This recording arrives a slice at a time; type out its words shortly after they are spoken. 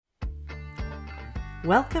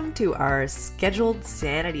Welcome to our Scheduled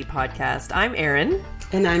Sanity podcast. I'm Erin.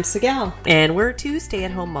 And I'm Sigal. And we're two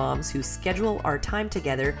stay-at-home moms who schedule our time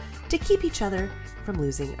together to keep each other from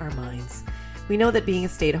losing our minds. We know that being a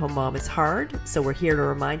stay-at-home mom is hard, so we're here to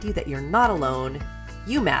remind you that you're not alone.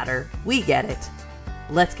 You matter. We get it.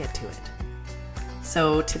 Let's get to it.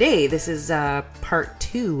 So today, this is part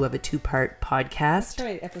 2 of a 2-part podcast. That's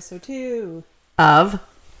right, episode 2. Of...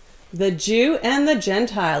 The Jew and the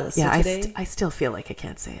Gentile. So yeah, today, I still feel like I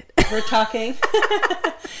can't say it.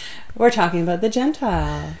 we're talking about the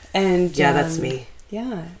Gentile. And yeah, that's me.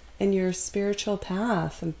 Yeah, and your spiritual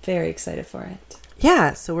path. I'm very excited for it.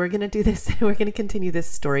 Yeah, so we're going to do this. We're going to continue this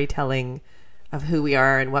storytelling of who we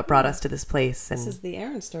are and what brought us to this place. And this is the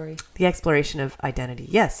Erin story. The exploration of identity.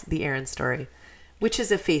 Yes, the Erin story, which is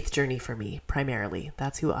a faith journey for me, primarily.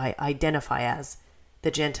 That's who I identify as,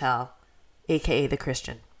 the Gentile, aka the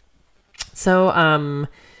Christian. So,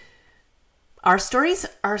 our stories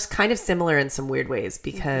are kind of similar in some weird ways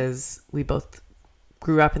because we both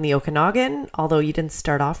grew up in the Okanagan, although you didn't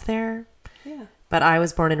start off there. Yeah. But I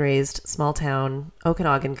was born and raised small town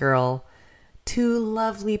Okanagan girl, 2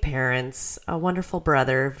 lovely parents, a wonderful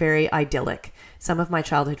brother, very idyllic. Some of my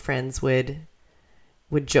childhood friends would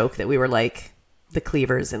joke that we were like the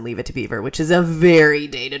Cleavers in Leave It to Beaver, which is a very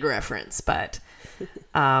dated reference. But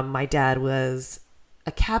my dad was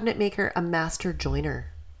a cabinet maker, a master joiner,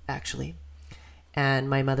 actually. And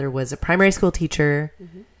my mother was a primary school teacher,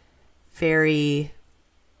 very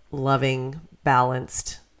loving,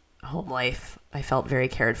 balanced home life. I felt very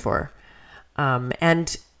cared for.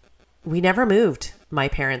 And we never moved. My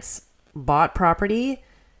parents bought property,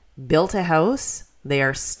 built a house. They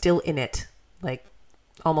are still in it, like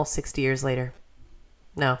almost 60 years later.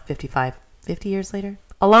 No, 50 years later.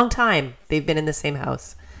 A long time they've been in the same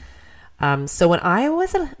house. So when I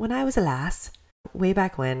was a lass, way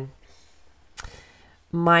back when,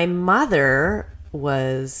 my mother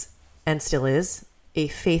was, and still is, a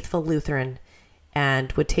faithful Lutheran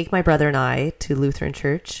and would take my brother and I to Lutheran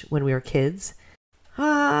church when we were kids.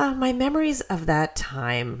 My memories of that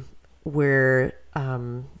time were,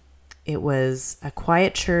 it was a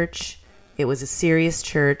quiet church. It was a serious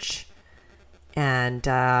church. And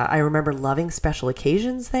I remember loving special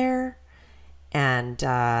occasions there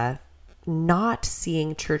and not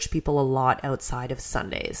seeing church people a lot outside of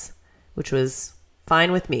Sundays, which was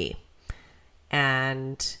fine with me.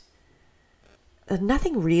 And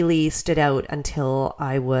nothing really stood out until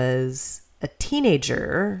I was a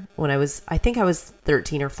teenager. I think I was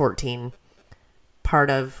 13 or 14.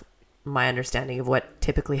 Part of my understanding of what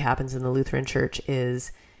typically happens in the Lutheran church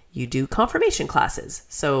is you do confirmation classes.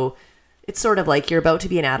 So it's sort of like you're about to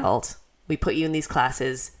be an adult. We put you in these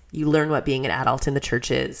classes. You learn what being an adult in the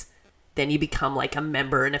church is. Then you become like a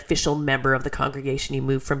member, an official member of the congregation. You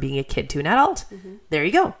move from being a kid to an adult. There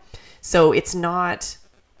you go. So it's not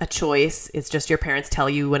a choice. It's just your parents tell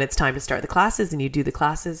you when it's time to start the classes and you do the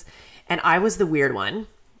classes. And I was the weird one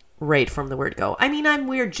right from the word go. I mean, I'm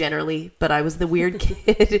weird generally, but I was the weird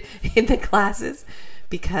kid in the classes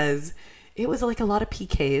because it was like a lot of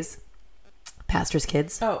PKs. Pastor's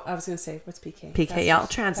kids. Oh, I was going to say, what's PK? PK, yeah,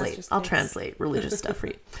 I'll translate religious stuff for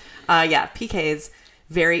you. Yeah, PKs.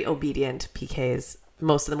 Very obedient PKs.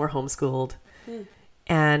 Most of them were homeschooled.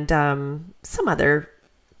 And some other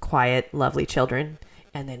quiet, lovely children.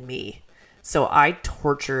 And then me. So I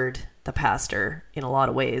tortured the pastor in a lot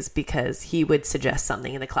of ways because he would suggest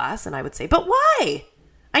something in the class and I would say, but why?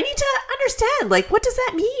 I need to understand. Like, what does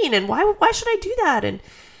that mean? And why should I do that?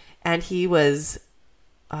 And he was,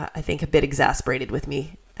 I think, a bit exasperated with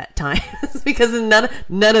me at times because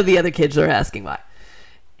none of the other kids are asking why.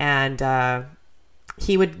 And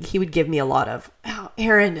he would give me a lot of, oh,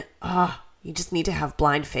 Erin, you just need to have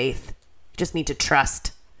blind faith. You just need to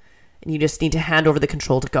trust. And you just need to hand over the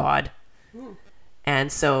control to God.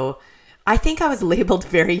 And so I think I was labeled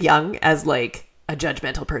very young as like a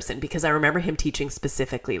judgmental person because I remember him teaching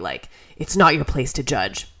specifically like, it's not your place to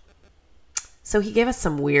judge. So he gave us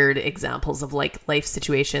some weird examples of like life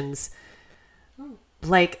situations.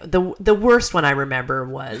 Like the worst one I remember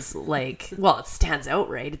was like, well, it stands out,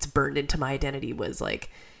 right? It's burned into my identity was like,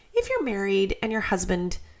 if you're married and your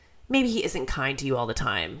husband, maybe he isn't kind to you all the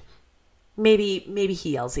time. Maybe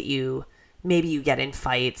he yells at you. Maybe you get in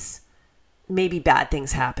fights. Maybe bad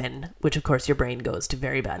things happen, which of course your brain goes to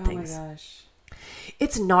very bad things. Oh my gosh.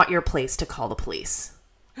 It's not your place to call the police.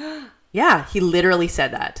 Yeah, he literally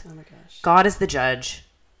said that. Oh my gosh. God is the judge.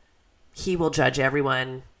 He will judge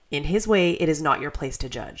everyone. In his way, it is not your place to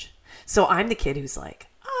judge. So I'm the kid who's like,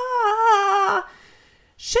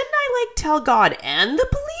 shouldn't I like tell God and the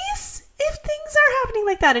police if things things are happening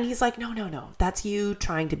like that. And he's like, no, that's you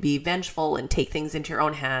trying to be vengeful and take things into your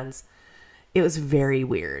own hands. It was very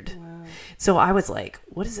weird. Wow. So I was like,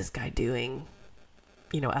 what is this guy doing,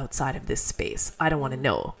 outside of this space? I don't want to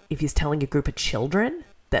know. If he's telling a group of children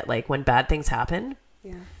that, like, when bad things happen,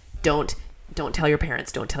 don't tell your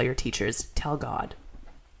parents, don't tell your teachers, tell God.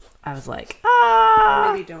 I was like,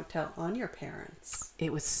 Or maybe don't tell on your parents.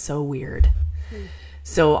 It was so weird.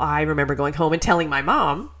 So I remember going home and telling my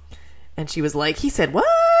mom, and she was like, he said,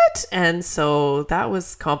 what? And so that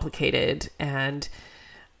was complicated. And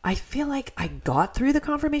I feel like I got through the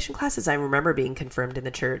confirmation classes. I remember being confirmed in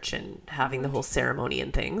the church and having the whole ceremony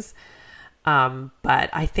and things. But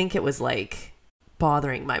I think it was like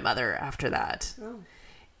bothering my mother after that. Oh.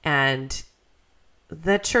 And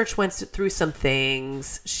the church went through some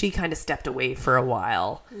things. She kind of stepped away for a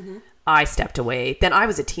while. Mm-hmm. I stepped away. Then I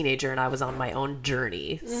was a teenager and I was on my own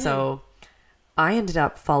journey. Mm-hmm. So I ended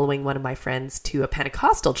up following one of my friends to a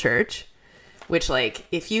Pentecostal church, which, like,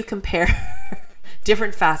 if you compare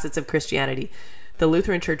different facets of Christianity, the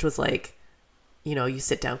Lutheran church was like, you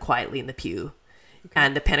sit down quietly in the pew. Okay.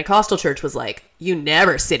 And the Pentecostal church was like, you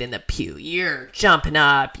never sit in the pew. You're jumping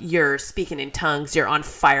up. You're speaking in tongues. You're on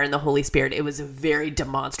fire in the Holy Spirit. It was a very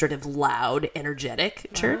demonstrative, loud,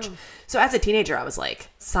 energetic church. Wow. So as a teenager, I was like,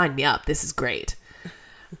 sign me up. This is great.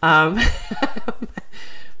 But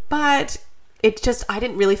it just, I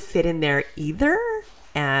didn't really fit in there either.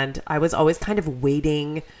 And I was always kind of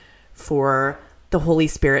waiting for the Holy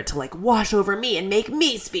Spirit to, like, wash over me and make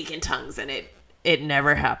me speak in tongues. And it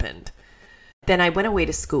never happened. Then I went away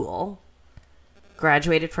to school,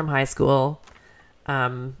 graduated from high school,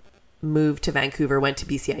 moved to Vancouver, went to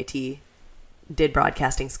BCIT, did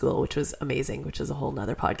broadcasting school, which was amazing, which is a whole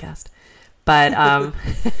nother podcast. But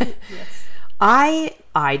yes.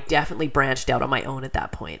 I definitely branched out on my own at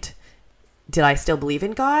that point. Did I still believe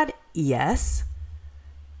in God? Yes.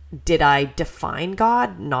 Did I define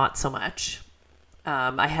God? Not so much.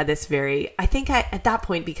 I had this at that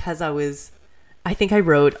point, because I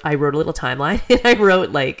wrote a little timeline and I wrote,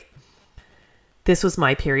 like, this was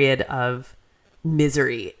my period of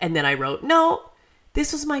misery. And then I wrote, no,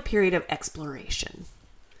 this was my period of exploration,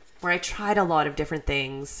 where I tried a lot of different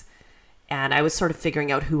things and I was sort of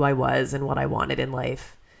figuring out who I was and what I wanted in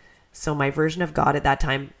life. So my version of God at that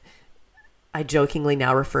time, I jokingly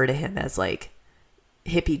now refer to him as, like,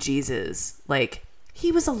 hippie Jesus. Like,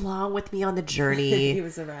 he was along with me on the journey. He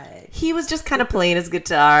was a ride. He was just kind of playing his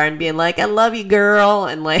guitar and being like, I love you, girl.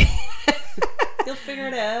 And, like, you'll figure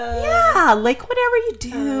it out. Yeah, like, whatever you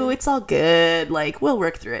do, it's all good. Like, we'll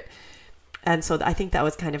work through it. And so I think that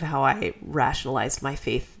was kind of how I rationalized my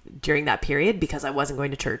faith during that period, because I wasn't going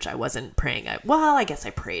to church. I wasn't praying. I guess I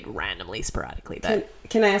prayed randomly, sporadically. But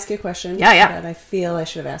Can I ask you a question? Yeah. That I feel I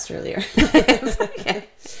should have asked earlier. Okay.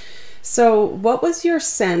 So what was your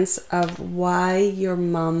sense of why your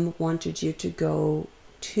mom wanted you to go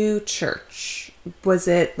to church? Was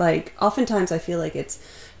it, like, oftentimes I feel like it's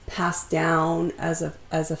passed down as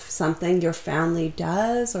a something your family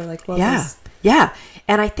does, or like, what was... Yeah.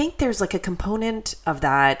 And I think there's, like, a component of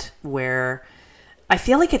that where I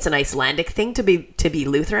feel like it's an Icelandic thing to be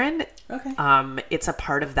Lutheran. Okay. It's a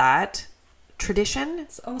part of that tradition.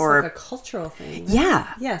 It's almost like a cultural thing. Right?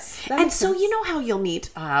 Yeah. Yes. And so, you know how you'll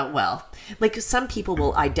meet, like, some people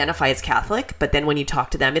will identify as Catholic, but then when you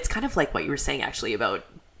talk to them, it's kind of like what you were saying, actually, about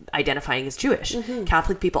identifying as Jewish. Mm-hmm.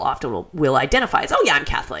 Catholic people often will identify as, oh yeah, I'm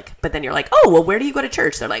Catholic. But then you're like, oh, well, where do you go to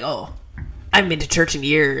church? They're like, oh, I haven't been to church in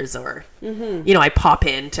years, or, I pop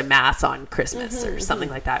into mass on Christmas or something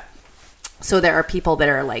like that. So there are people that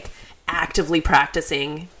are, like, actively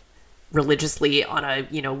practicing religiously on a,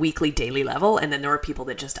 weekly, daily level. And then there are people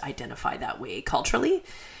that just identify that way culturally.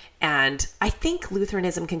 And I think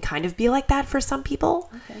Lutheranism can kind of be like that for some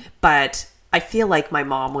people. Okay. But I feel like my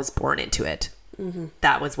mom was born into it. Mm-hmm.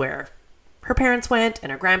 That was where her parents went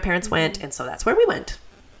and her grandparents went. And so that's where we went.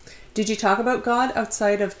 Did you talk about God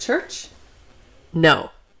outside of church?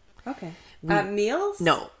 No. Okay. At meals?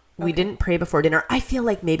 No. We didn't pray before dinner. I feel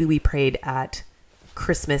like maybe we prayed at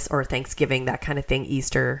Christmas or Thanksgiving, that kind of thing,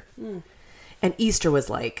 Easter. And Easter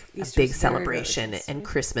was like Easter's a big celebration, and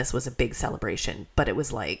Christmas was a big celebration, but it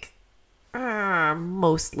was like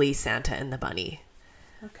mostly Santa and the Bunny.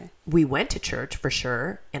 Okay. We went to church for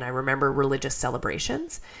sure, and I remember religious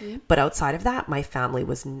celebrations, but outside of that, my family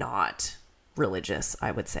was not religious,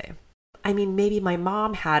 I would say. I mean, maybe my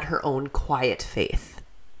mom had her own quiet faith.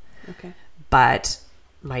 Okay. But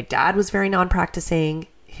my dad was very non-practicing.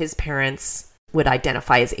 His parents would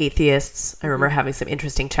identify as atheists. I remember having some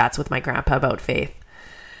interesting chats with my grandpa about faith.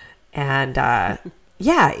 And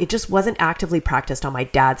yeah, it just wasn't actively practiced on my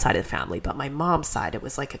dad's side of the family, but my mom's side, it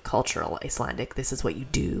was like a cultural Icelandic, this is what you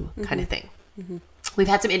do kind of thing. We've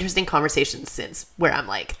had some interesting conversations since where I'm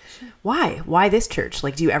like, why this church?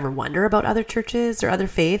 Like, do you ever wonder about other churches or other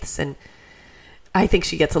faiths? And I think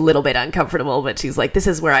she gets a little bit uncomfortable, but she's like, this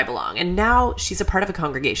is where I belong. And now she's a part of a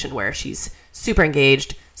congregation where she's super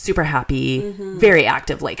engaged, super happy, very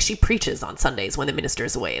active. Like, she preaches on Sundays when the minister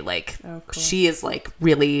is away. Like, cool. She is like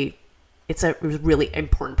really, it's a really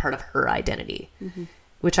important part of her identity,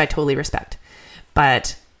 which I totally respect.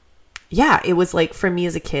 But yeah, it was like, for me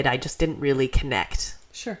as a kid, I just didn't really connect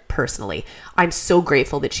personally. I'm so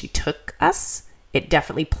grateful that she took us. It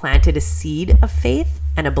definitely planted a seed of faith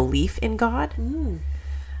and a belief in God.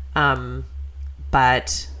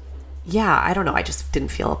 But yeah, I don't know. I just didn't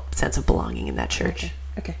feel a sense of belonging in that church.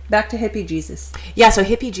 Okay. Back to hippie Jesus. Yeah. So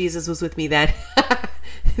hippie Jesus was with me then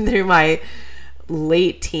through my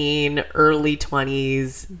late teen, early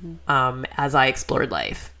 20s, as I explored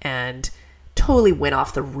life, and totally went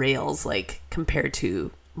off the rails, like, compared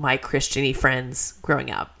to my Christian-y friends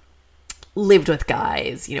growing up. Lived with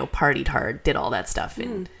guys, partied hard, did all that stuff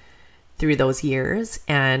through those years.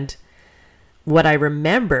 And what I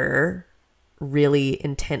remember really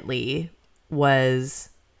intently was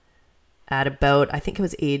at about, I think it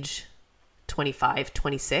was age 25,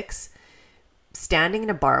 26, standing in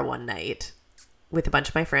a bar one night with a bunch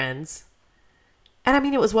of my friends. And I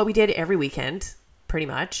mean, it was what we did every weekend, pretty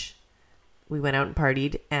much. We went out and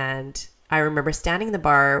partied. And I remember standing in the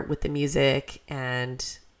bar with the music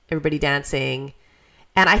and everybody dancing.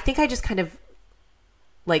 And I think I just kind of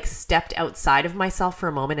like stepped outside of myself for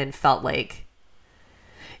a moment and felt like,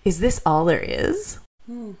 is this all there is?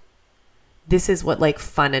 This is what like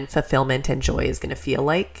fun and fulfillment and joy is going to feel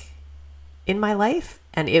like in my life.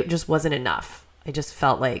 And it just wasn't enough. I just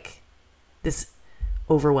felt like this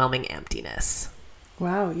overwhelming emptiness.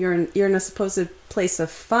 Wow. You're in a supposed place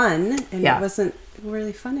of fun, and it wasn't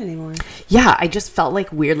really fun anymore. Yeah. I just felt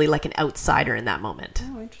like weirdly like an outsider in that moment.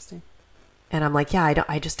 Oh, interesting. And I'm like, yeah,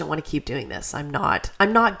 I just don't want to keep doing this. I'm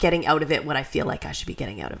not getting out of it what I feel like I should be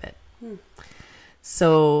getting out of it.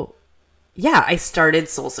 So yeah, I started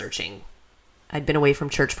soul searching. I'd been away from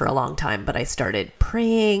church for a long time, but I started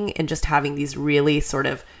praying and just having these really sort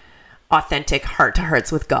of authentic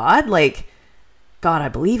heart-to-hearts with God. Like, God, I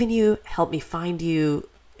believe in you. Help me find you.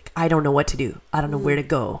 I don't know what to do. I don't know where to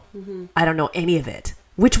go. I don't know any of it.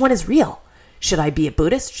 Which one is real? Should I be a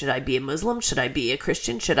Buddhist? Should I be a Muslim? Should I be a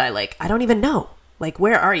Christian? Should I I don't even know. Like,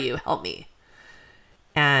 where are you? Help me.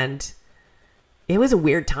 And it was a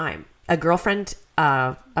weird time. A girlfriend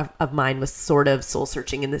of mine was sort of soul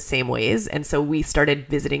searching in the same ways. And so we started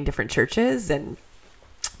visiting different churches and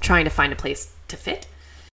trying to find a place to fit.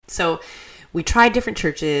 So we tried different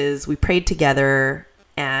churches. We prayed together.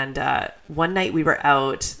 And one night we were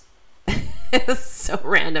out. It was so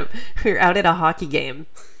random. We were out at a hockey game.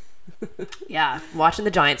 Yeah, watching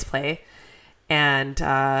the Giants play. And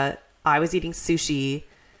I was eating sushi.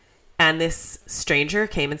 And this stranger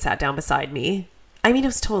came and sat down beside me. I mean, it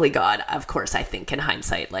was totally God, of course, I think, in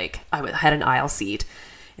hindsight. Like, I had an aisle seat.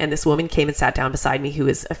 And this woman came and sat down beside me who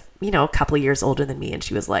was, a couple of years older than me. And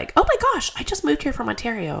she was like, oh my gosh, I just moved here from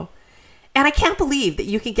Ontario. And I can't believe that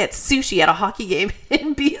you can get sushi at a hockey game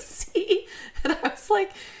in BC. And I was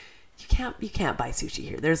like, you can't buy sushi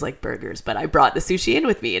here. There's like burgers. But I brought the sushi in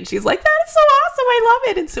with me. And she's like, that is so awesome. I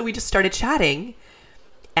love it. And so we just started chatting.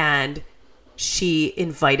 And she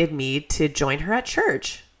invited me to join her at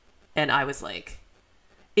church. And I was like,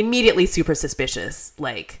 immediately super suspicious.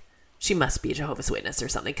 Like, she must be a Jehovah's Witness or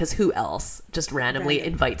something. Because who else just randomly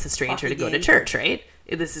invites a stranger to go to church, right?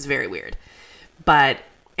 This is very weird.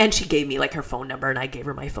 And she gave me like her phone number, and I gave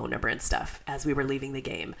her my phone number and stuff as we were leaving the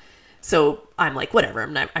game. So I'm like, whatever,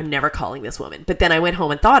 I'm never calling this woman. But then I went home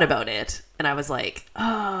and thought about it, and I was like, oh,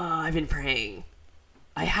 I've been praying.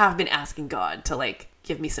 I have been asking God to like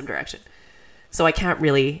give me some direction. So I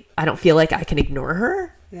don't feel like I can ignore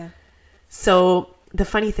her. Yeah. So the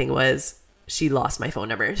funny thing was, she lost my phone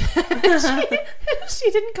number.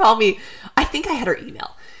 She didn't call me. I think I had her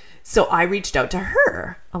email. So I reached out to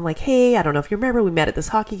her. I'm like, hey, I don't know if you remember, we met at this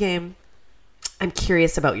hockey game. I'm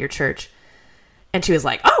curious about your church. And she was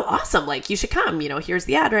like, oh, awesome. Like, you should come. Here's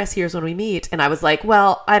the address. Here's when we meet. And I was like,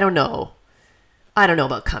 well, I don't know. I don't know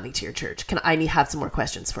about coming to your church. I need to have some more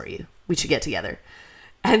questions for you. We should get together.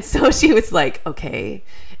 And so she was like, okay.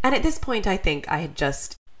 And at this point, I think I had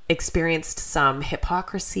just experienced some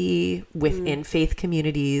hypocrisy within faith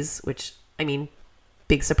communities, which, I mean,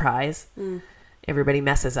 big surprise. Everybody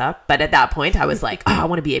messes up. But at that point, I was like, oh, I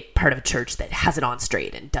want to be a part of a church that has it on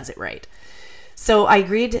straight and does it right. So I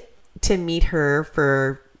agreed to meet her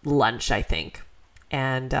for lunch, I think,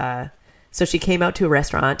 And so she came out to a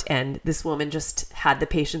restaurant, and this woman just had the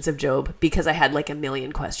patience of Job because I had like a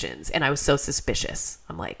million questions and I was so suspicious.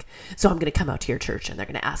 I'm like, so I'm going to come out to your church and they're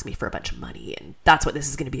going to ask me for a bunch of money and that's what this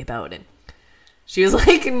is going to be about. And she was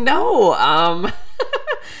like, no.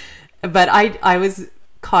 But I was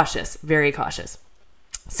cautious, very cautious.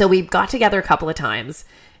 So we got together a couple of times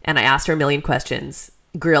and I asked her a million questions,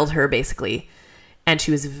 grilled her basically. And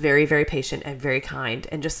she was very, very patient and very kind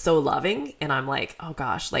and just so loving. And I'm like, oh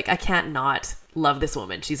gosh, like I can't not love this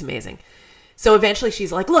woman. She's amazing. So eventually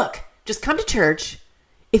she's like, look, just come to church.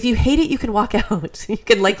 If you hate it, you can walk out. You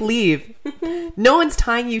can like leave. No one's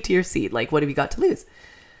tying you to your seat. Like, what have you got to lose?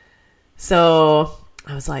 So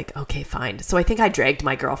I was like, okay, fine. So I think I dragged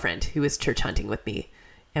my girlfriend who was church hunting with me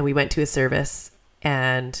and we went to a service,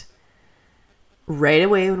 and right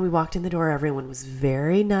away when we walked in the door, everyone was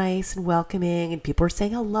very nice and welcoming and people were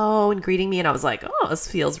saying hello and greeting me. And I was like, oh, this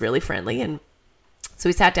feels really friendly. And so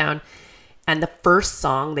we sat down and the first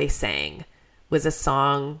song they sang was a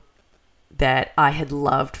song that I had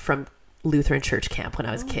loved from Lutheran church camp when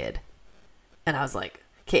I was a kid. And I was like,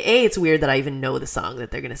 okay, A, it's weird that I even know the song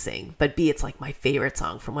that they're going to sing, but B, it's like my favorite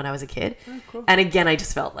song from when I was a kid. Oh, cool. And again, I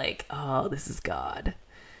just felt like, oh, this is God.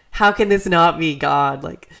 How can this not be God?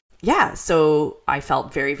 Like, yeah, so I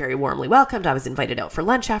felt very, very warmly welcomed. I was invited out for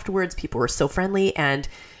lunch afterwards. People were so friendly. And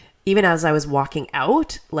even as I was walking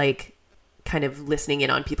out, like kind of listening in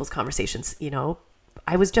on people's conversations, you know,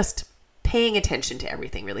 I was just paying attention to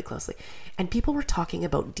everything really closely. And people were talking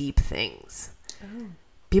about deep things. Oh.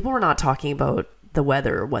 People were not talking about the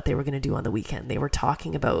weather or what they were going to do on the weekend. They were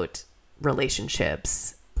talking about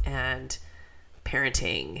relationships and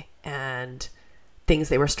parenting and things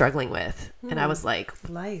they were struggling with. And I was like,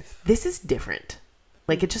 life, this is different.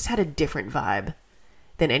 Like it just had a different vibe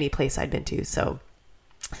than any place I'd been to. So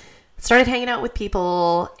started hanging out with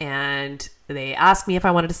people and they asked me if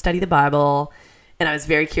I wanted to study the Bible, and I was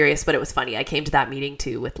very curious. But it was funny, I came to that meeting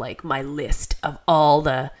too with like my list of all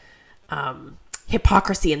the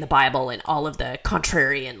hypocrisy in the Bible and all of the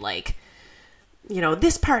contrary, and like, you know,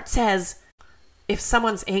 this part says if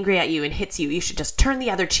someone's angry at you and hits you, you should just turn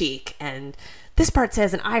the other cheek, and this part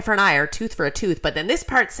says an eye for an eye or tooth for a tooth, but then this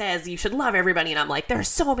part says you should love everybody. And I'm like, there are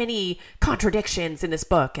so many contradictions in this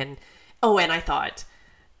book. And and I thought,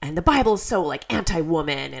 and the Bible is so like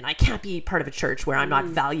anti-woman, and I can't be part of a church where I'm not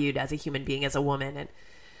valued as a human being, as a woman. And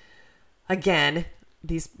again,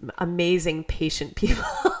 these amazing patient people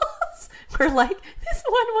were like, this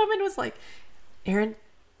one woman was like, Erin,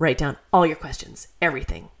 write down all your questions,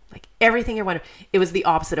 everything, like everything you're wondering. It was the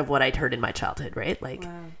opposite of what I'd heard in my childhood, right? Like,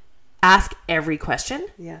 wow. Ask every question.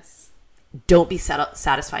 Yes. Don't be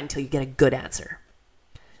satisfied until you get a good answer.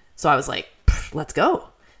 So I was like, let's go.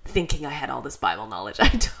 Thinking I had all this Bible knowledge. I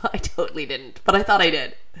totally didn't, but I thought I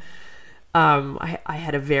did. I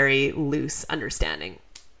had a very loose understanding.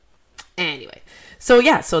 Anyway, so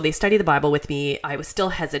they studied the Bible with me. I was still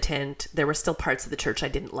hesitant. There were still parts of the church I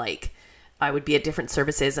didn't like. I would be at different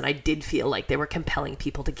services and I did feel like they were compelling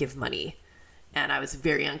people to give money. And I was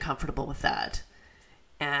very uncomfortable with that.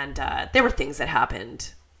 And there were things that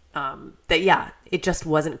happened that, it just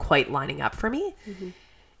wasn't quite lining up for me. Mm-hmm.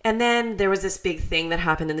 And then there was this big thing that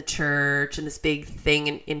happened in the church, and this big thing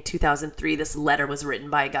in 2003, this letter was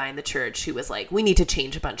written by a guy in the church who was like, we need to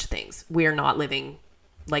change a bunch of things. We're not living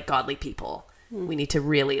like godly people. Mm. We need to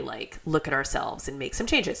really like look at ourselves and make some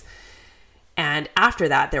changes. And after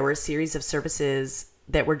that, there were a series of services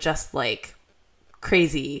that were just like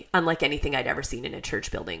crazy, unlike anything I'd ever seen in a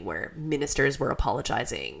church building, where ministers were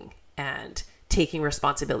apologizing and taking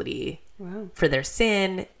responsibility for their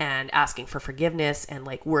sin and asking for forgiveness and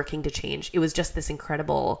like working to change. It was just this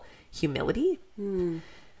incredible humility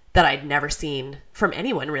that I'd never seen from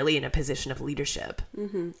anyone really in a position of leadership.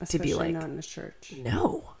 Mm-hmm. Especially to be like, not in the church.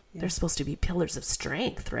 No, they're supposed to be pillars of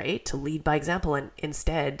strength, right? To lead by example. And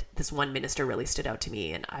instead, this one minister really stood out to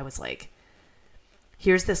me, and I was like,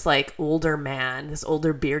 here's this like older man, this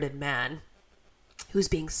older bearded man who's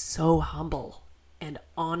being so humble and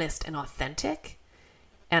honest and authentic.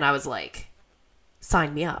 And I was like,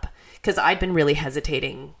 sign me up. Because I'd been really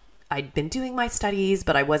hesitating. I'd been doing my studies,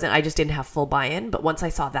 but I just didn't have full buy-in. But once I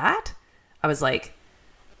saw that, I was like,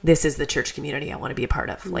 this is the church community I want to be a part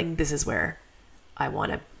of. Like, this is where I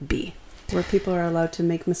want to be. Where people are allowed to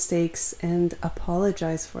make mistakes and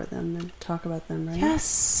apologize for them and talk about them, right?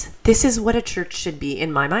 Yes. This is what a church should be,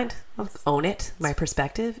 in my mind. I'll own it. My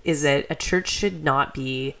perspective is that a church should not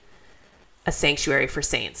be a sanctuary for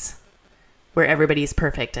saints where everybody's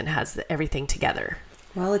perfect and has everything together.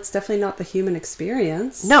 Well, it's definitely not the human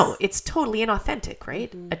experience. No, it's totally inauthentic,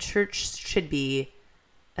 right? Mm. A church should be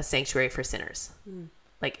a sanctuary for sinners. Mm.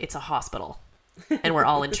 Like, it's a hospital. and we're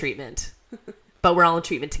all in treatment, but we're all in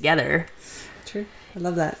treatment together. True. I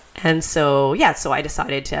love that. And so, yeah, so I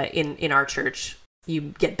decided to, in our church,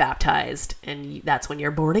 you get baptized, and that's when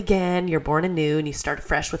you're born again, you're born anew, and you start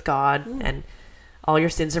fresh with God, and all your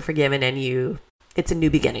sins are forgiven, and it's a new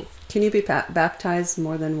beginning. Can you be baptized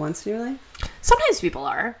more than once in your life? Sometimes people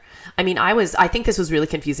are. I mean, I think this was really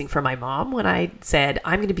confusing for my mom when I said,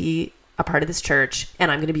 I'm going to be a part of this church,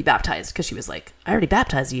 and I'm going to be baptized, because she was like, I already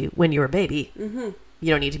baptized you when you were a baby. You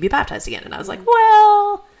don't need to be baptized again. And I was like,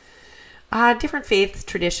 well, different faith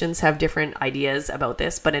traditions have different ideas about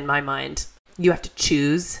this, but in my mind, you have to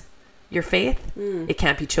choose your faith. It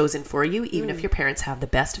can't be chosen for you, even if your parents have the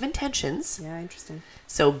best of intentions. Yeah, interesting.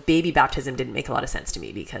 So baby baptism didn't make a lot of sense to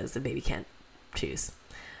me because the baby can't choose.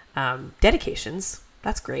 Dedications,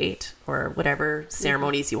 that's great. Or whatever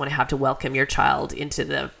ceremonies you want to have to welcome your child into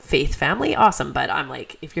the faith family, awesome. But I'm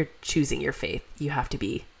like, if you're choosing your faith, you have to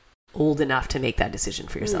be old enough to make that decision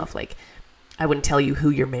for yourself. Like, I wouldn't tell you who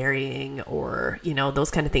you're marrying or,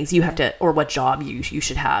 those kind of things. You have to, or what job you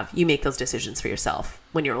should have. You make those decisions for yourself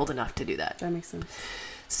when you're old enough to do that. That makes sense.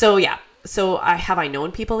 So, yeah. So, have I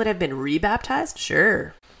known people that have been rebaptized?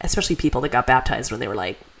 Sure. Especially people that got baptized when they were,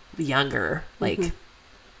 like, younger, like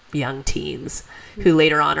young teens, who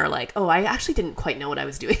later on are like, oh, I actually didn't quite know what I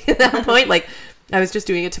was doing at that point. Like, I was just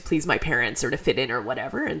doing it to please my parents or to fit in or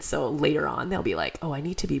whatever. And so later on, they'll be like, oh, I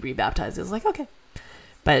need to be rebaptized. I was like, okay.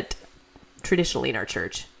 But traditionally in our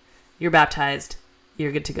church, you're baptized,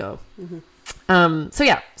 you're good to go.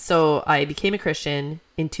 So I became a Christian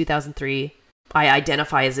in 2003. I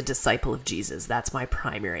identify as a disciple of Jesus. That's my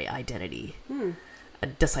primary identity. A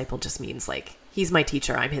disciple just means like, he's my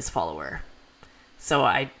teacher, I'm his follower.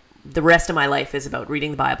 So the rest of my life is about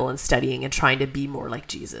reading the Bible and studying and trying to be more like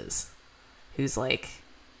Jesus, who's like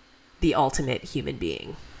the ultimate human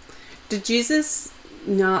being. Did Jesus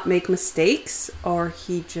not make mistakes, or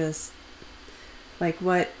he just like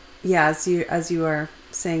what? Yeah, as you are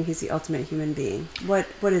saying, he's the ultimate human being. What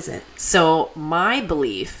is it? So my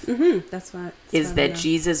belief that's that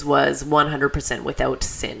Jesus was 100% without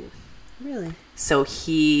sin. Really? So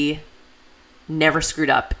he never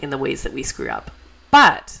screwed up in the ways that we screw up.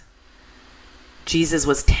 But Jesus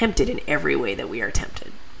was tempted in every way that we are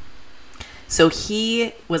tempted. So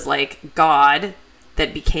he was like God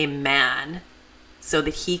that became man so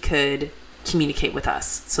that he could communicate with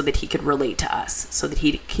us, so that he could relate to us, so that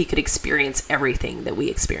he could experience everything that we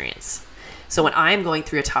experience. So when I'm going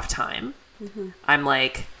through a tough time, I'm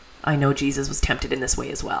like, I know Jesus was tempted in this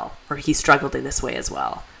way as well, or he struggled in this way as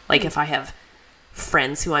well. Like if I have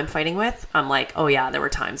friends who I'm fighting with, I'm like, oh yeah, there were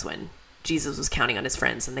times when Jesus was counting on his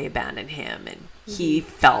friends and they abandoned him, and he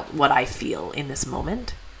felt what I feel in this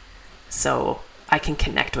moment. So I can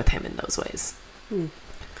connect with him in those ways.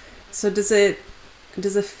 So does it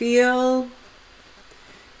feel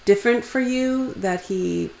different for you that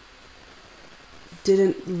he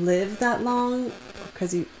didn't live that long,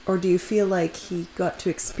 or do you feel like he got to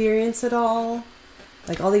experience it all,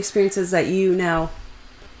 like all the experiences that you now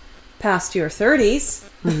past your 30s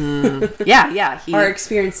are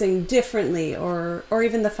experiencing differently, or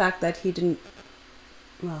even the fact that he didn't,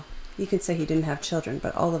 well, you can say he didn't have children,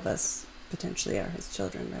 but all of us potentially are his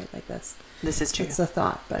children, right? Like this is true. It's a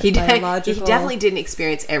thought, but he definitely didn't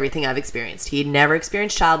experience everything I've experienced. He never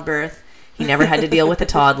experienced childbirth. He never had to deal with a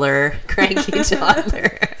toddler, cranky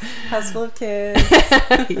toddler, house full of kids.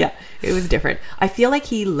 Yeah, it was different. I feel like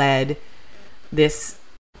he led this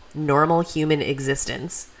normal human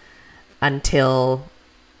existence until,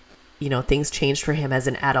 things changed for him as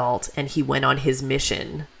an adult, and he went on his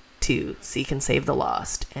mission to seek and save the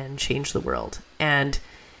lost and change the world. And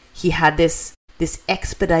he had this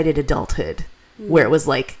expedited adulthood where it was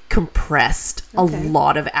like compressed a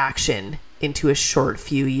lot of action into a short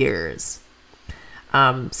few years.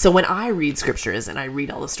 So when I read scriptures and I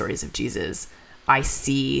read all the stories of Jesus, I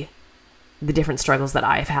see the different struggles that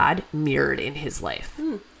I've had mirrored in his life.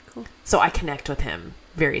 Cool. So I connect with him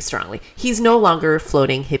very strongly. He's no longer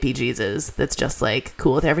floating hippie Jesus that's just like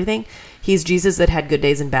cool with everything. He's Jesus that had good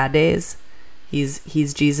days and bad days.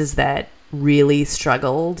 He's Jesus that really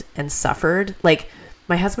struggled and suffered. Like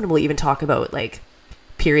my husband will even talk about like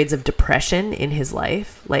periods of depression in his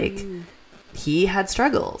life. Like he had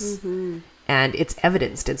struggles and it's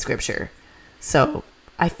evidenced in scripture. So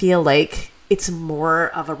I feel like it's more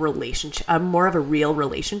of a relationship, more of a real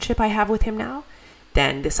relationship I have with him now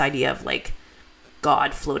than this idea of like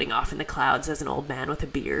God floating off in the clouds as an old man with a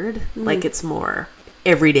beard. Like it's more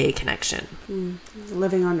everyday connection.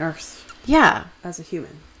 Living on earth. Yeah. As a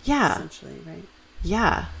human. Yeah. Essentially, right?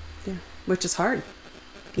 Yeah. Yeah. Which is hard.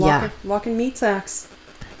 Yeah. Walking meat sacks.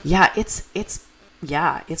 Yeah, it's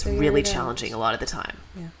Yeah, it's Figure really it out. challenging a lot of the time.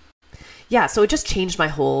 Yeah. Yeah, so it just changed my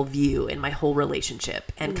whole view and my whole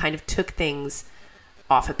relationship and kind of took things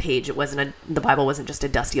off a page. It wasn't the Bible wasn't just a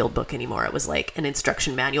dusty old book anymore. It was like an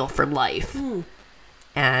instruction manual for life.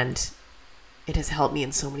 And it has helped me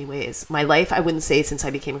in so many ways. My life, I wouldn't say since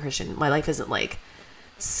I became a Christian, my life isn't like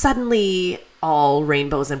suddenly all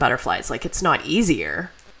rainbows and butterflies. Like, it's not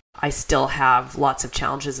easier. I still have lots of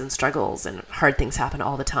challenges and struggles and hard things happen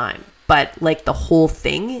all the time. But like the whole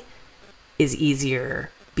thing is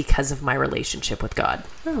easier because of my relationship with God.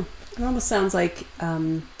 Oh, it almost sounds like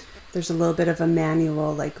there's a little bit of a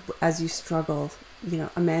manual, like as you struggle,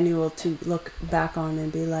 a manual to look back on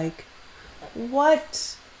and be like,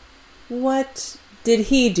 what did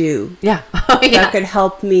he do? Yeah. That could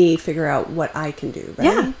help me figure out what I can do, right?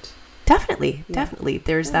 Yeah, definitely.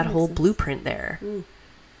 There's that whole blueprint there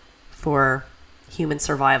for human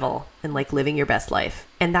survival and like living your best life.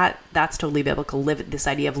 And that's totally biblical. This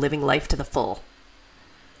idea of living life to the full.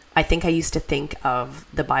 I think I used to think of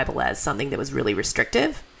the Bible as something that was really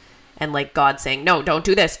restrictive and like God saying, no, don't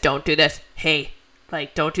do this. Hey,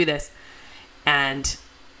 like, don't do this. And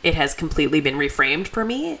it has completely been reframed for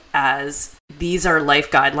me as these are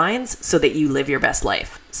life guidelines so that you live your best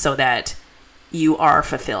life, so that you are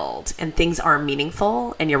fulfilled and things are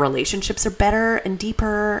meaningful and your relationships are better and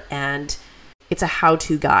deeper. And it's a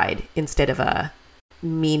how-to guide instead of a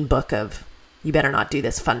mean book of you better not do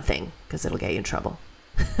this fun thing because it'll get you in trouble.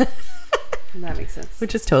 That makes sense.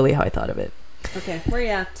 Which is totally how I thought of it. Okay, where are you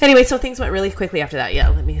at? Anyway, so things went really quickly after that. Yeah,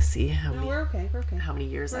 let me see how We're okay. many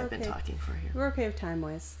years I've been talking for here. We're okay with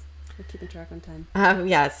time-wise. We're keeping track on time.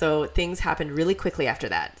 Yeah, so things happened really quickly after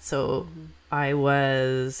that. So I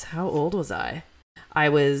was, how old was I? I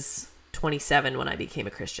was 27 when I became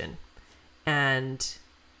a Christian. And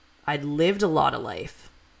I'd lived a lot of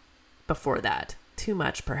life before that. Too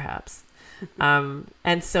much, perhaps.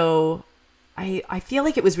 And so I feel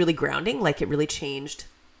like it was really grounding. Like, it really changed.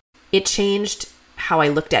 It changed how I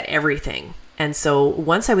looked at everything. And so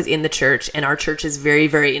once I was in the church, and our church is very,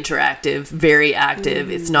 very interactive, very active.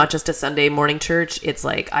 It's not just a Sunday morning church. It's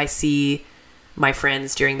like I see my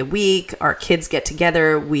friends during the week. Our kids get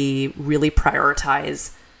together. We really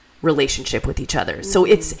prioritize relationship with each other. So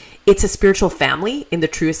it's a spiritual family in the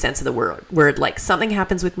truest sense of the word, where like something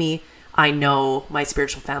happens with me, I know my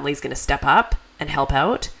spiritual family is going to step up and help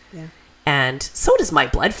out. Yeah. And so does my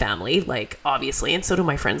blood family, like, obviously, and so do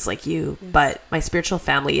my friends like you. Yes. But my spiritual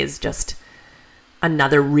family is just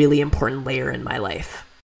another really important layer in my life.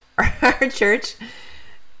 Our church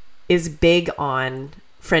is big on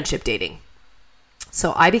friendship dating.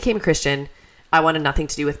 So I became a Christian. I wanted nothing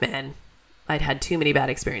to do with men. I'd had too many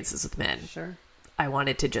bad experiences with men. Sure. I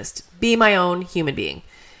wanted to just be my own human being.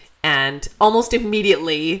 And almost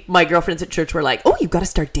immediately, my girlfriends at church were like, oh, you've got to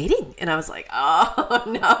start dating. And I was like, oh,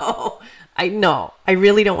 no. I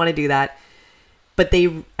really don't want to do that. But they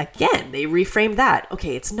reframed that.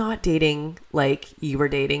 Okay, it's not dating like you were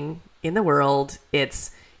dating in the world.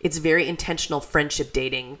 It's very intentional friendship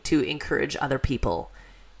dating to encourage other people.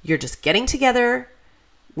 You're just getting together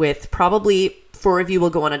with probably 4 of you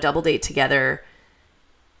will go on a double date together.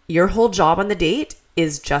 Your whole job on the date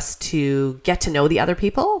is just to get to know the other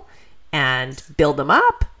people and build them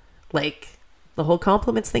up. Like the whole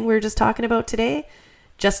compliments thing we were just talking about today.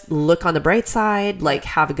 Just look on the bright side, like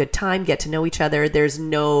have a good time, get to know each other. There's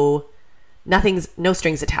no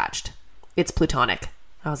strings attached. It's platonic.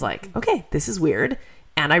 I was like, okay, this is weird.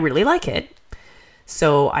 And I really like it.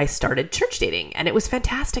 So I started church dating and it was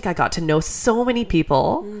fantastic. I got to know so many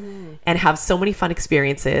people and have so many fun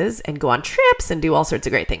experiences and go on trips and do all sorts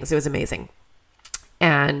of great things. It was amazing.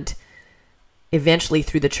 And eventually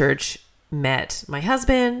through the church met my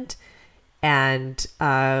husband and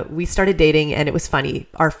we started dating, and it was funny.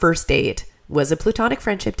 Our first date was a platonic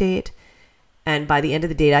friendship date. And by the end of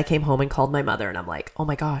the date, I came home and called my mother and I'm like, oh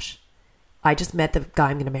my gosh, I just met the guy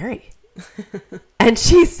I'm going to marry. And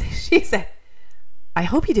she said, I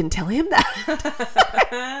hope you didn't tell him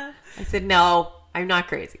that. I said, no, I'm not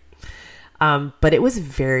crazy. But it was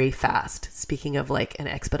very fast, speaking of like an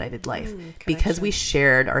expedited life, because we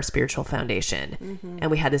shared our spiritual foundation and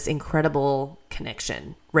we had this incredible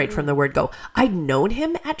connection right from the word go. I'd known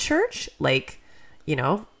him at church, like,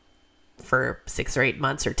 for 6 or 8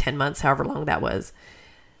 months or 10 months, however long that was.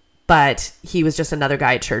 But he was just another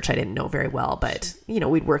guy at church I didn't know very well. But,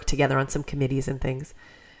 we'd work together on some committees and things.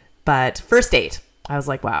 But first date, I was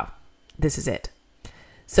like, wow, this is it.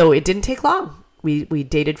 So it didn't take long. We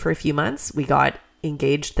dated for a few months. We got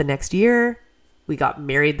engaged the next year. We got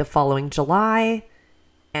married the following July.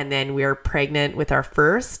 And then we were pregnant with our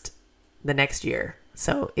first the next year.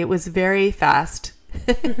 So it was very fast.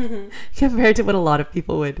 compared to what a lot of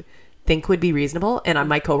people would think would be reasonable. And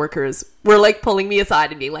my coworkers were like pulling me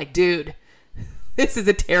aside and being like, dude, this is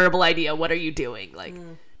a terrible idea. What are you doing? Like,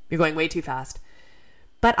 you're going way too fast.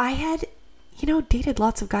 But I had, dated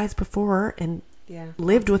lots of guys before and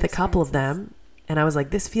lived with a couple of them. And I was like,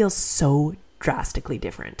 this feels so drastically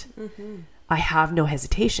different. I have no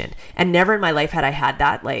hesitation. And never in my life had I had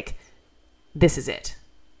that, like, this is it.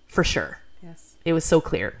 For sure. Yes. It was so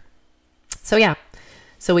clear. So yeah.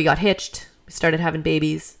 So we got hitched. We started having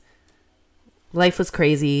babies. Life was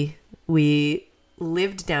crazy. We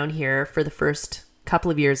lived down here for the first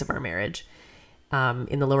couple of years of our marriage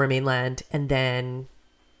in the Lower Mainland. And then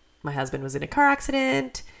my husband was in a car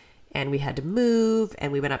accident and we had to move.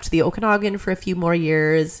 And we went up to the Okanagan for a few more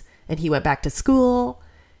years. And he went back to school.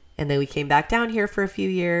 And then we came back down here for a few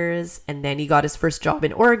years. And then he got his first job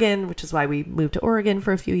in Oregon, which is why we moved to Oregon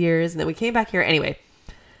for a few years. And then we came back here. Anyway,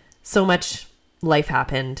 so much life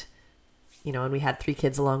happened, and we had 3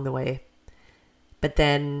 kids along the way. But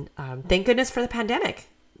then, thank goodness for the pandemic.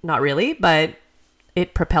 Not really, but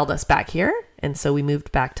it propelled us back here. And so we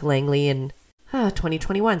moved back to Langley in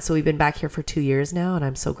 2021. So we've been back here for 2 years now. And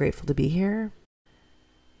I'm so grateful to be here.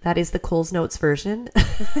 That is the Coles Notes version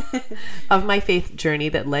of my faith journey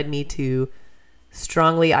that led me to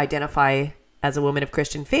strongly identify as a woman of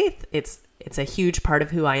Christian faith. It's a huge part of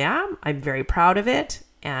who I am. I'm very proud of it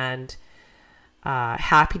and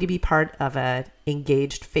happy to be part of a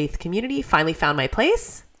engaged faith community. Finally found my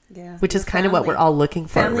place, which is kind of what we're all looking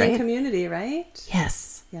for, family right? And community, right?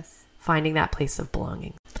 Yes. Finding that place of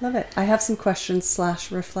belonging. Love it. I have some questions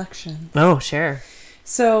 / reflections. Oh, share.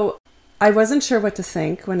 So I wasn't sure what to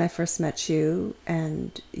think when I first met you,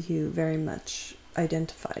 and you very much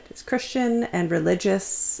identified as Christian and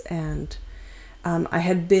religious, and I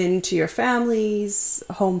had been to your family's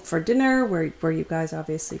home for dinner where you guys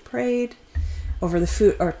obviously prayed over the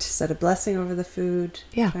food, or said a blessing over the food.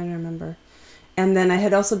 Yeah. I'm trying to remember. And then I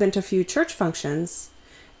had also been to a few church functions.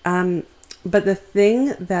 But the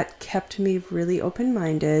thing that kept me really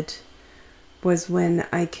open-minded was when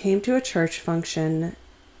I came to a church function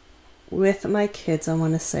with my kids, I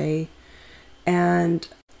want to say, and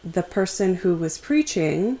the person who was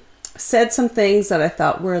preaching said some things that I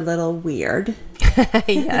thought were a little weird.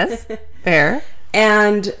 Yes, fair.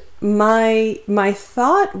 And my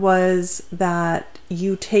thought was that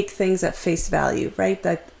you take things at face value, right?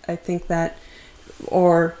 That I think that,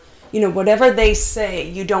 or whatever they say,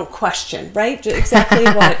 you don't question, right? Exactly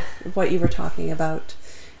what you were talking about.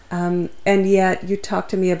 And yet you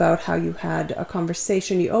talked to me about how you had a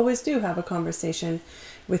conversation. You always do have a conversation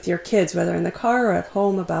with your kids, whether in the car or at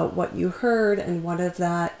home, about what you heard and what of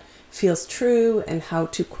that feels true and how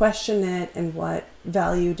to question it and what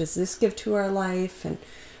value does this give to our life and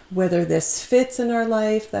whether this fits in our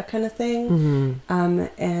life, that kind of thing.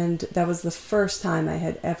 And that was the first time I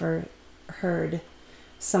had ever heard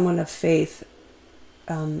someone of faith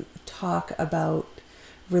talk about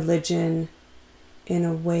religion in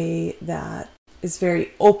a way that is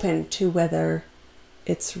very open to whether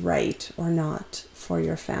it's right or not for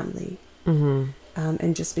your family.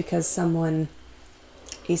 And just because someone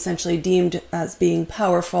essentially deemed as being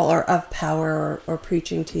powerful or of power or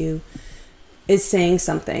preaching to you is saying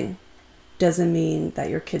something doesn't mean that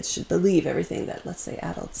your kids should believe everything that, let's say,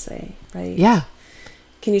 adults say, right? Yeah.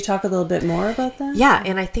 Can you talk a little bit more about that? Yeah,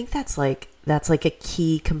 and I think that's like a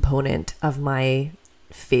key component of my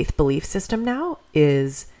faith belief system now,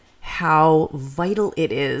 is how vital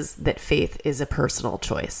it is that faith is a personal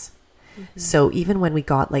choice. So even when we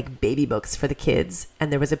got like baby books for the kids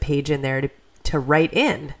and there was a page in there to write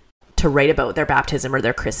about their baptism or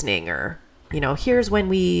their christening, or here's when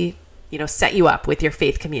we set you up with your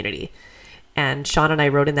faith community, and Sean and I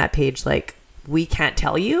wrote in that page, like, we can't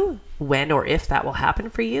tell you when or if that will happen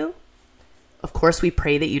for you. Of course we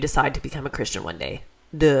pray that you decide to become a Christian one day.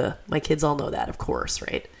 Duh. My kids all know that, of course,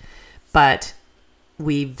 right? But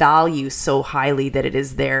we value so highly that it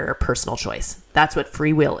is their personal choice. That's what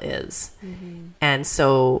free will is. And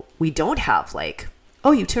so we don't have like,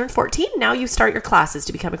 oh, you turned 14, now you start your classes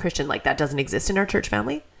to become a Christian. Like, that doesn't exist in our church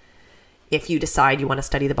family. If you decide you want to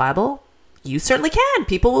study the Bible, you certainly can.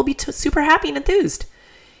 People will be super happy and enthused.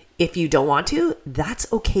 If you don't want to,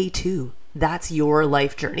 that's okay too. That's your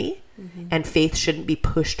life journey. And faith shouldn't be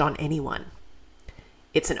pushed on anyone.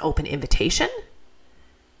 It's an open invitation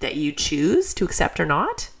that you choose to accept or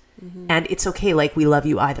not. And it's okay. Like, we love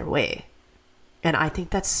you either way. And I think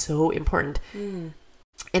that's so important. And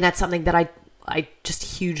that's something that I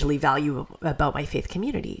just hugely value about my faith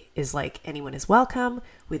community, is like, anyone is welcome.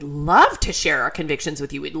 We'd love to share our convictions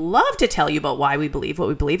with you. We'd love to tell you about why we believe what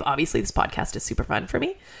we believe. Obviously, this podcast is super fun for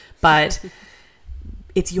me, but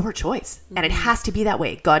it's your choice. And it has to be that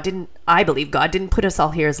way. I believe God didn't put us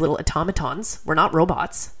all here as little automatons. We're not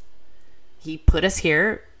robots. He put us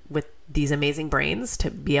here with these amazing brains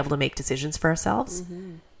to be able to make decisions for ourselves.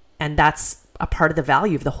 And that's a part of the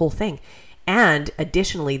value of the whole thing. And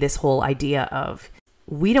additionally, this whole idea of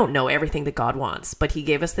we don't know everything that God wants, but he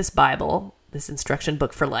gave us this Bible, this instruction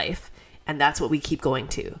book for life. And that's what we keep going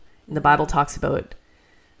to. And the Bible talks about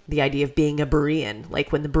the idea of being a Berean.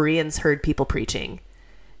 Like when the Bereans heard people preaching,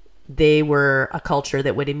 they were a culture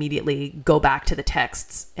that would immediately go back to the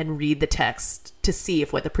texts and read the text to see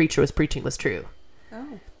if what the preacher was preaching was true.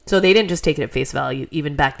 Oh. So they didn't just take it at face value,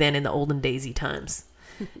 even back then in the olden daisy times.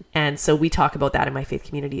 And so we talk about that in my faith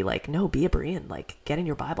community, like, no, be a Berean, like get in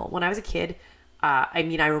your Bible. When I was a kid, I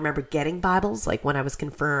remember getting Bibles, like when I was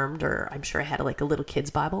confirmed, or I'm sure I had like a little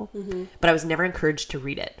kid's Bible, but I was never encouraged to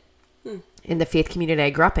read it. In the faith community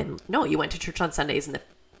I grew up in, no, you went to church on Sundays and the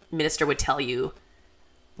minister would tell you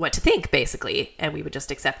what to think, basically, and we would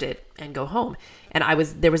just accept it and go home. And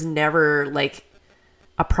there was never like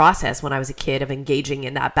a process when I was a kid of engaging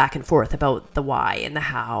in that back and forth about the why and the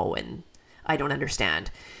how, and I don't understand.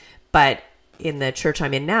 But in the church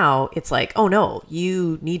I'm in now, it's like, oh no,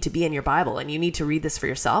 you need to be in your Bible and you need to read this for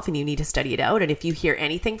yourself and you need to study it out. And if you hear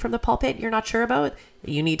anything from the pulpit you're not sure about,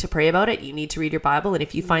 you need to pray about it. You need to read your Bible. And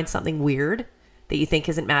if you find something weird that you think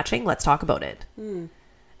isn't matching, let's talk about it. And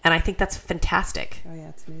I think that's fantastic. Oh yeah,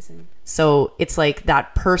 it's amazing. So it's like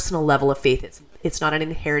that personal level of faith. It's not an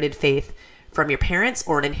inherited faith from your parents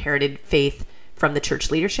or an inherited faith from the church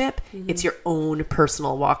leadership. It's your own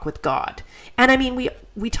personal walk with God. And I mean,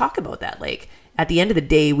 we talk about that. Like at the end of the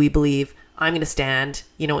day, we believe I'm going to stand,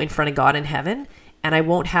 in front of God in heaven, and I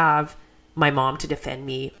won't have my mom to defend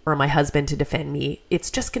me or my husband to defend me. It's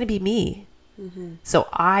just going to be me. So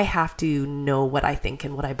I have to know what I think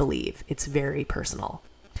and what I believe. It's very personal.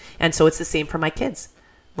 And so it's the same for my kids.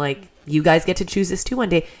 Like you guys get to choose this too one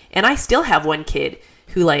day. And I still have one kid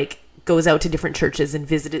who like goes out to different churches and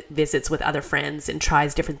visits with other friends and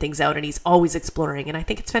tries different things out. And he's always exploring. And I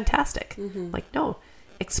think it's fantastic. Like, no,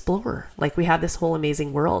 explore. Like we have this whole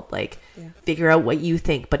amazing world. Like figure out what you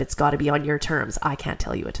think, but it's got to be on your terms. I can't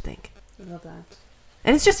tell you what to think. I love that.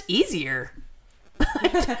 And it's just easier.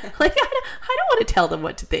 Like I don't want to tell them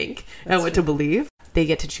what to think and what to believe. They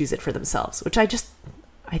get to choose it for themselves, which I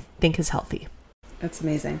think is healthy. That's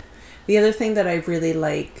amazing. The other thing that I really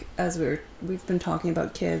like as we've been talking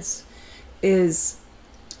about kids is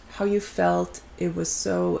how you felt it was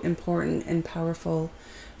so important and powerful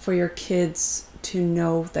for your kids to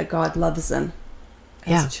know that God loves them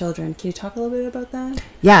as children. Can you talk a little bit about that?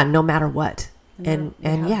 Yeah, no matter what. And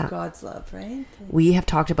God's love, right? We have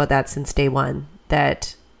talked about that since day one,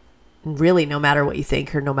 that really no matter what you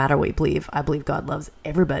think or no matter what you believe, I believe God loves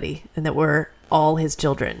everybody and that we're all his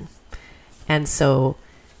children. And so,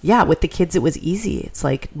 yeah, with the kids, it was easy. It's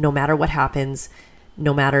like, no matter what happens,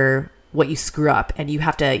 no matter what you screw up, and you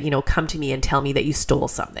have to, come to me and tell me that you stole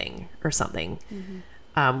something or something.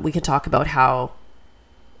 We can talk about how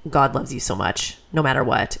God loves you so much, no matter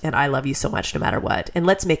what. And I love you so much, no matter what. And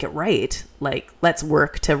let's make it right. Like, let's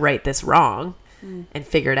work to right this wrong and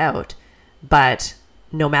figure it out. But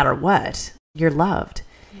no matter what, you're loved.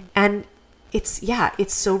 And it's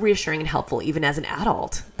so reassuring and helpful, even as an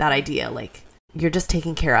adult, that idea, like you're just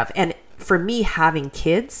taken care of. And for me, having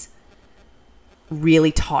kids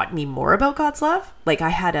really taught me more about God's love. Like I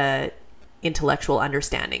had a intellectual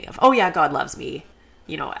understanding of, oh yeah, God loves me,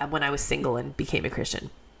 when I was single and became a Christian.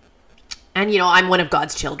 And, I'm one of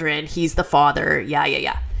God's children. He's the father.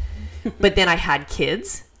 Yeah. But then I had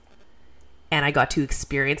kids and I got to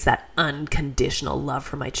experience that unconditional love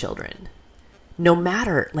for my children. No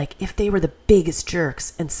matter, like, if they were the biggest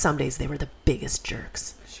jerks, and some days they were the biggest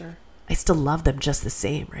jerks. Sure. I still love them just the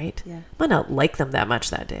same, right? Yeah. I might not like them that much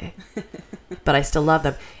that day, but I still love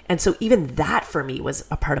them. And so even that for me was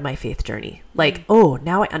a part of my faith journey. Like, oh,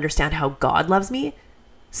 now I understand how God loves me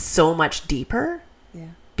so much deeper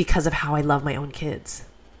because of how I love my own kids.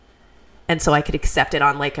 And so I could accept it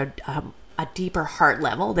on like a deeper heart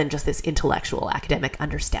level than just this intellectual academic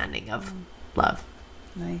understanding of love.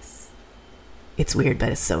 Nice. It's weird, but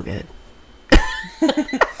it's so good.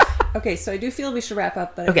 Okay, so I do feel we should wrap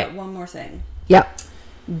up, but I've got one more thing. Yep.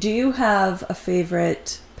 Do you have a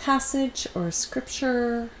favorite passage or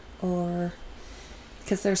scripture, or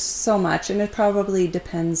because there's so much, and it probably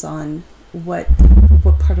depends on what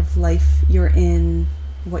part of life you're in,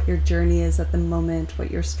 what your journey is at the moment, what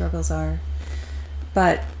your struggles are.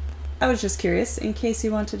 But I was just curious, in case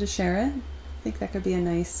you wanted to share it. I think that could be a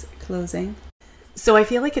nice closing. So I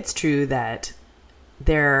feel like it's true that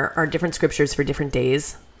there are different scriptures for different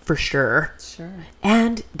days, for sure. Sure.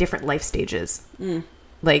 And different life stages.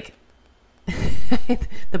 Like,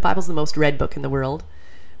 the Bible's the most read book in the world,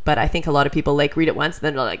 but I think a lot of people like read it once and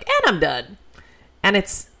then they're like, and I'm done. And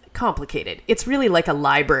it's complicated. It's really like a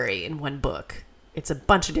library in one book. It's a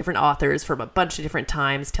bunch of different authors from a bunch of different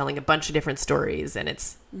times telling a bunch of different stories, and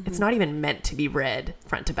it's not even meant to be read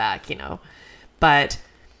front to back, you know. But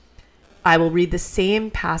I will read the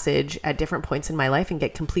same passage at different points in my life and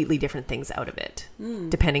get completely different things out of it,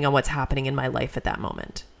 depending on what's happening in my life at that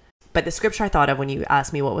moment. But the scripture I thought of when you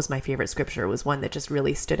asked me what was my favorite scripture was one that just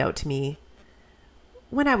really stood out to me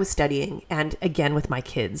when I was studying, and again with my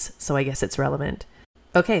kids, so I guess it's relevant.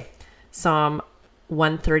 Okay, Psalm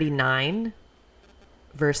 139,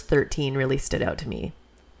 verse 13 really stood out to me.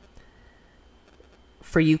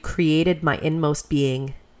 For you created my inmost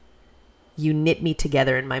being. You knit me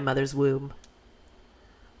together in my mother's womb.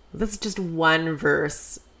 This is just one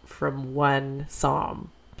verse from one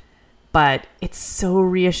psalm, but it's so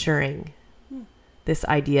reassuring. This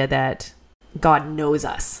idea that God knows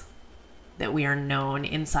us, that we are known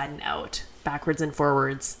inside and out, backwards and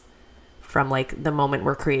forwards, from like the moment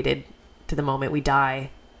we're created to the moment we die,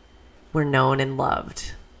 we're known and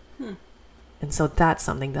loved. And so that's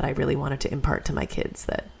something that I really wanted to impart to my kids,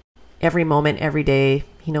 that every moment, every day,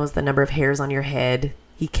 he knows the number of hairs on your head.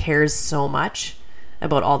 He cares so much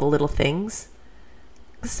about all the little things.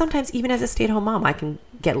 Sometimes even as a stay-at-home mom, I can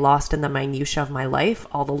get lost in the minutiae of my life,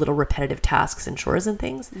 all the little repetitive tasks and chores and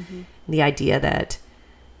things. And the idea that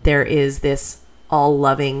there is this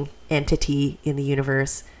all-loving entity in the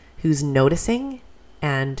universe who's noticing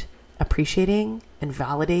and appreciating and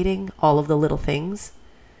validating all of the little things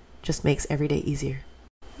just makes every day easier.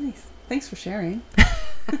 Nice. Thanks for sharing.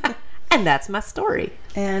 And that's my story.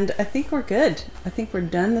 And I think we're good. I think we're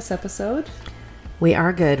done this episode. We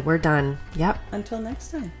are good. We're done. Yep. Until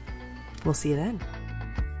next time. We'll see you then.